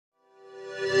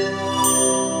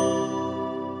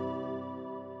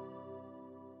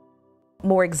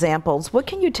more examples. What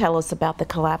can you tell us about the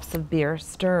collapse of Bear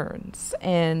Stearns,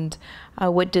 and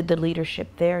what did the leadership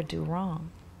there do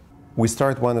wrong? We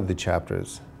start one of the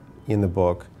chapters in the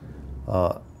book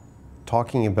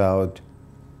talking about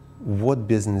what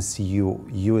business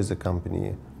you as a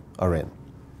company are in.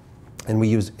 And we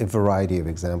use a variety of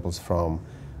examples, from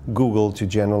Google to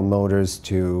General Motors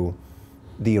to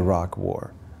the Iraq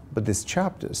War. But this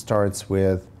chapter starts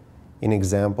with an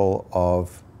example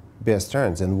of Bear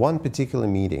Stearns. In one particular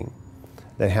meeting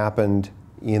that happened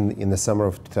in the summer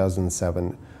of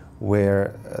 2007,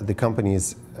 where the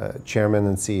company's chairman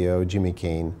and CEO, Jimmy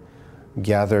Kane,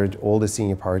 gathered all the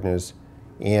senior partners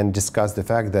and discussed the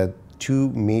fact that two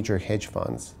major hedge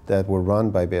funds that were run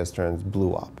by Bear Stearns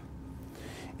blew up.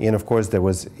 And of course, there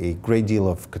was a great deal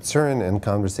of concern and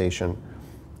conversation.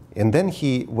 And then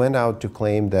he went out to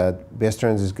claim that Bear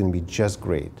Stearns is going to be just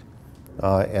great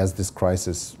as this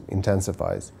crisis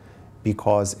intensifies.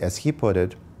 Because, as he put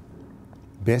it,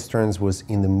 Bear Stearns was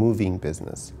in the moving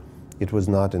business. It was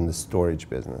not in the storage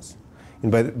business.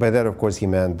 And by that, of course, he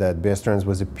meant that Bear Stearns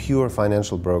was a pure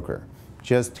financial broker,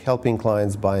 just helping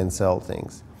clients buy and sell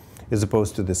things, as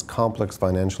opposed to this complex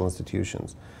financial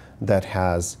institutions that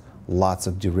has lots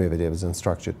of derivatives and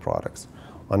structured products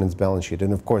on its balance sheet.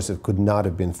 And of course, it could not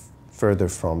have been further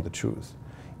from the truth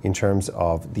in terms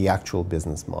of the actual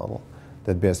business model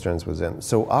that Bear Stearns was in.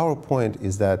 So our point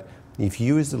is that if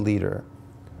you as a leader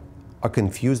are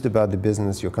confused about the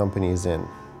business your company is in,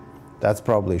 that's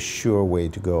probably a sure way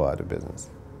to go out of business.